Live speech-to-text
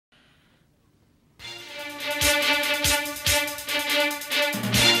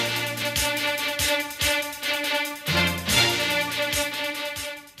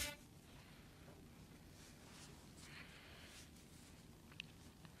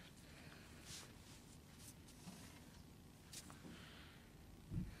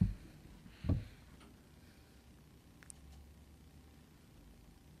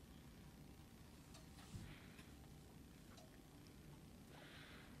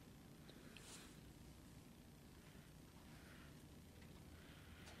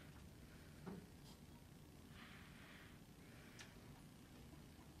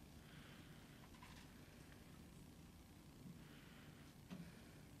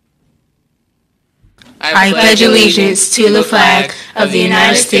I pledge allegiance to the flag of the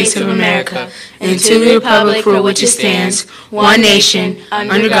United States of America and to the republic for which it stands, one nation,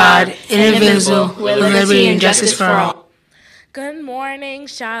 under God, indivisible, with liberty and justice for all. Good morning,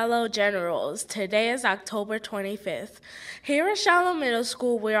 Shiloh Generals. Today is October 25th. Here at Shiloh Middle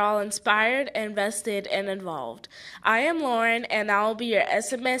School, we're all inspired, invested, and involved. I am Lauren, and I will be your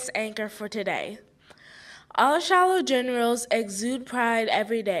SMS anchor for today. All Shiloh Generals exude pride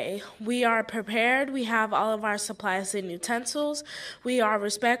every day. We are prepared. We have all of our supplies and utensils. We are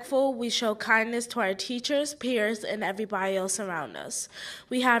respectful. We show kindness to our teachers, peers, and everybody else around us.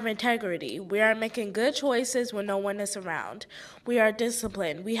 We have integrity. We are making good choices when no one is around. We are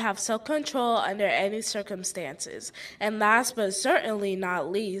disciplined. We have self-control under any circumstances. And last but certainly not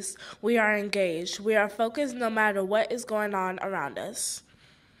least, we are engaged. We are focused no matter what is going on around us.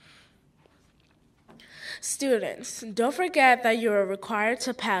 Students, don't forget that you are required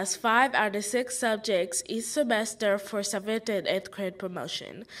to pass 5 out of 6 subjects each semester for 7th and 8th grade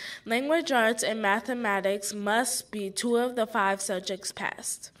promotion. Language arts and mathematics must be 2 of the 5 subjects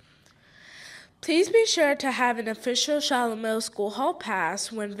passed. Please be sure to have an official Shiloh Middle School Hall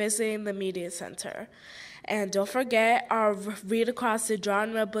Pass when visiting the Media Center. And don't forget our Read Across the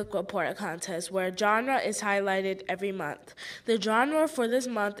Genre book report contest, where genre is highlighted every month. The genre for this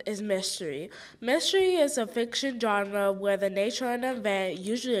month is mystery. Mystery is a fiction genre where the nature of an event,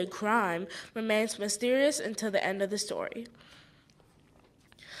 usually a crime, remains mysterious until the end of the story.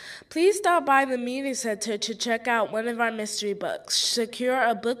 Please stop by the Media Center to check out one of our mystery books. Secure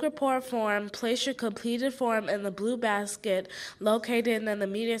a book report form, place your completed form in the blue basket located in the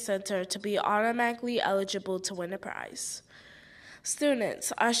Media Center to be automatically eligible to win a prize.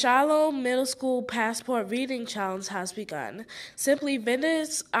 Students, our Shiloh Middle School Passport Reading Challenge has begun. Simply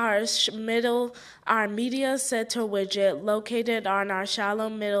visit our Media Center widget located on our Shiloh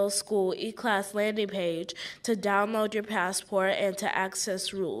Middle School eClass landing page to download your passport and to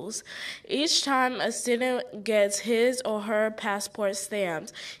access rules. Each time a student gets his or her passport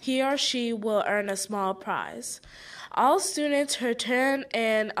stamped, he or she will earn a small prize. All students who turn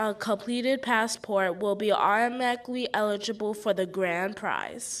in a completed passport will be automatically eligible for the grand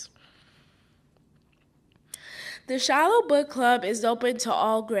prize. The Shiloh Book Club is open to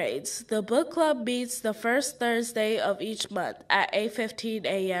all grades. The book club meets the first Thursday of each month at 8:15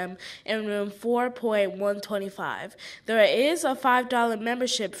 a.m. in room 4.125. There is a $5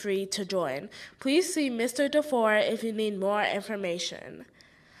 membership fee to join. Please see Mr. DeFore if you need more information.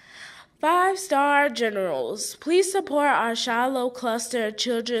 5-Star Generals, please support our Shiloh Cluster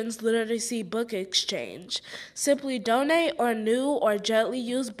Children's Literacy Book Exchange. Simply donate a new or gently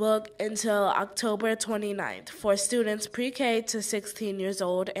used book until October 29th for students pre-K to 16 years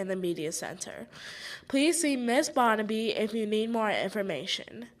old in the Media Center. Please see Ms. Barnaby if you need more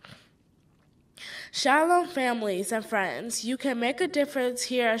information. Shiloh families and friends, you can make a difference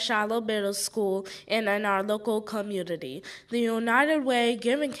here at Shiloh Middle School and in our local community. The United Way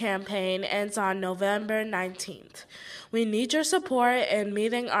Giving Campaign ends on November 19th. We need your support in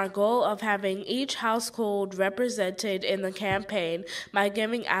meeting our goal of having each household represented in the campaign by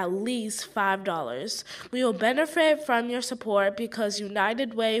giving at least $5. We will benefit from your support because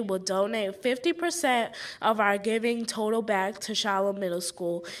United Way will donate 50% of our giving total back to Shiloh Middle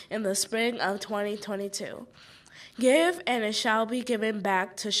School in the spring of 2022. Give, and it shall be given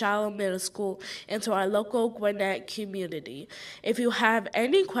back to Shiloh Middle School and to our local Gwinnett community. If you have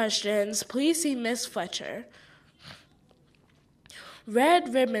any questions, please see Ms. Fletcher.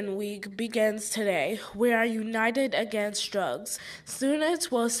 Red Ribbon Week begins today. We are united against drugs.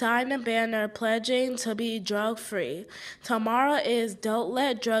 Students will sign a banner pledging to be drug-free. Tomorrow is Don't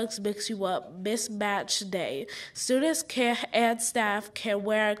Let Drugs Mix You Up Mismatch Day. Students and staff can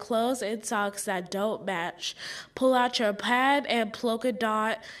wear clothes and socks that don't match. Pull out your pad and polka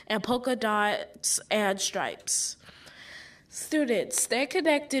dots and stripes. Students, stay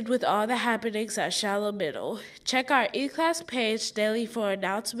connected with all the happenings at Shiloh Middle. Check our eClass page daily for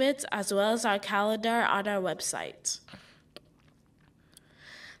announcements as well as our calendar on our website.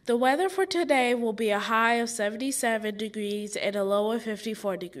 The weather for today will be a high of 77 degrees and a low of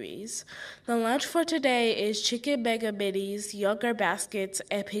 54 degrees. The lunch for today is chicken mega minis, yogurt baskets,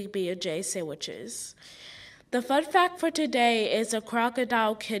 and PB&J sandwiches. The fun fact for today is a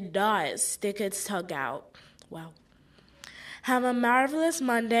crocodile cannot stick its tongue out. Wow. Have a marvelous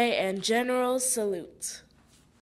Monday and General salute.